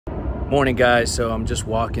Morning, guys. So I'm just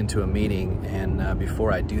walking to a meeting, and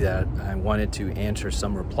before I do that, I wanted to answer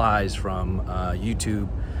some replies from YouTube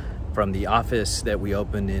from the office that we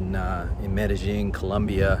opened in Medellin,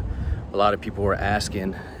 Colombia. A lot of people were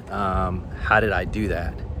asking, how did I do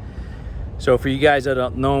that? So for you guys that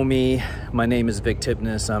don't know me, my name is Vic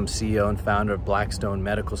Tipnis. I'm CEO and founder of Blackstone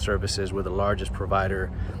Medical Services. We're the largest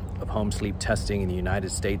provider of home sleep testing in the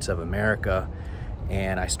United States of America.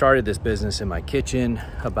 And I started this business in my kitchen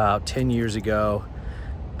about 10 years ago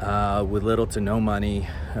with little to no money,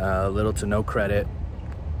 little to no credit.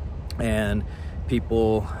 And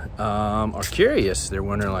people are curious. They're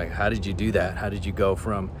wondering, like, how did you do that? How did you go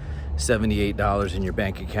from $78 in your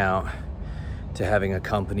bank account to having a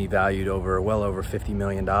company valued well over $50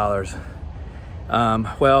 million?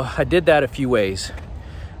 Well, I did that a few ways.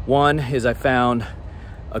 One is I found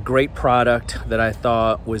a great product that I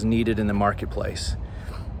thought was needed in the marketplace.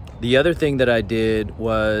 The other thing that I did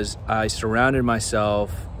was I surrounded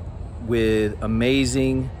myself with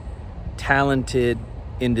amazing, talented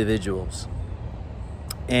individuals.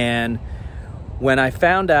 And when I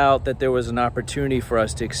found out that there was an opportunity for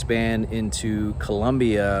us to expand into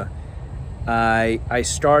Colombia, I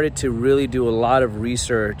started to really do a lot of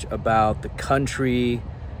research about the country,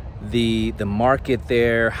 the market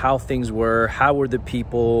there, how things were, how were the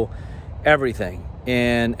people, everything.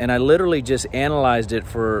 And I literally just analyzed it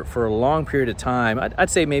for a long period of time.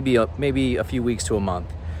 I'd say maybe a few weeks to a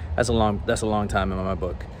month. That's a long time in my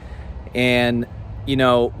book. And you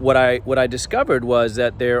know what I discovered was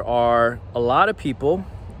that there are a lot of people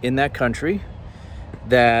in that country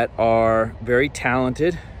that are very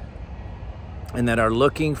talented and that are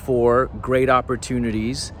looking for great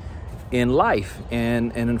opportunities in life.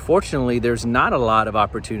 And unfortunately, there's not a lot of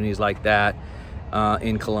opportunities like that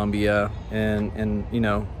in Colombia and you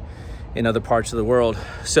know, in other parts of the world.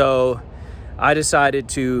 So I decided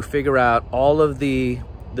to figure out all of the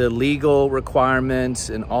legal requirements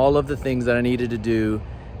and all of the things that I needed to do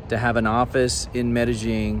to have an office in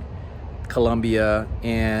Medellin, Colombia.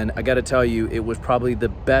 And I got to tell you, it was probably the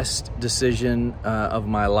best decision of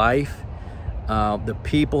my life. The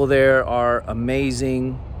people there are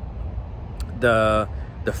amazing. The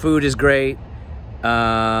food is great.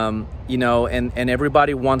 You know, and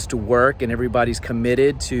everybody wants to work, and everybody's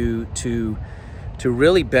committed to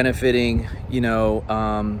really benefiting, you know,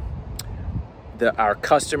 our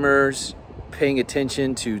customers, paying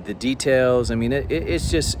attention to the details. I mean,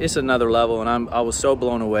 it's another level, and I was so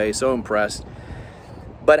blown away, so impressed.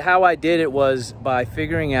 But how I did it was by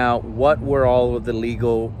figuring out what were all of the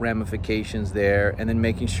legal ramifications there, and then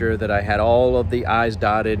making sure that I had all of the I's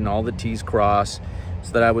dotted and all the T's crossed,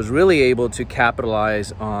 so that I was really able to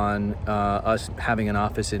capitalize on us having an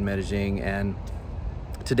office in Medellin. And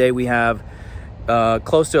today we have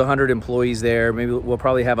close to 100 employees there. Maybe we'll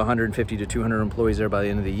probably have 150 to 200 employees there by the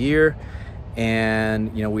end of the year.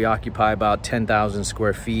 And you know, we occupy about 10,000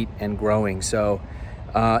 square feet and growing. So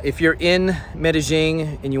if you're in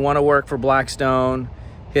Medellin and you want to work for Blackstone,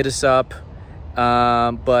 hit us up.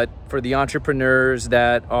 But for the entrepreneurs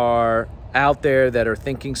that are out there, that are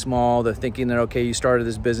thinking small, they're thinking that, okay, you started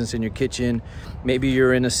this business in your kitchen, maybe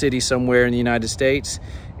you're in a city somewhere in the United States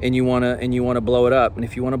and you want to blow it up. And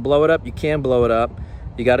if you want to blow it up, you can blow it up.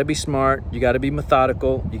 You got to be smart, you got to be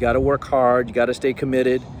methodical, you got to work hard, you got to stay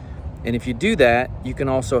committed. And if you do that, you can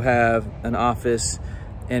also have an office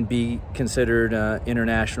and be considered an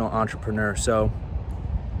international entrepreneur. So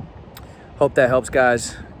hope that helps,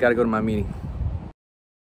 guys. Got to go to my meeting.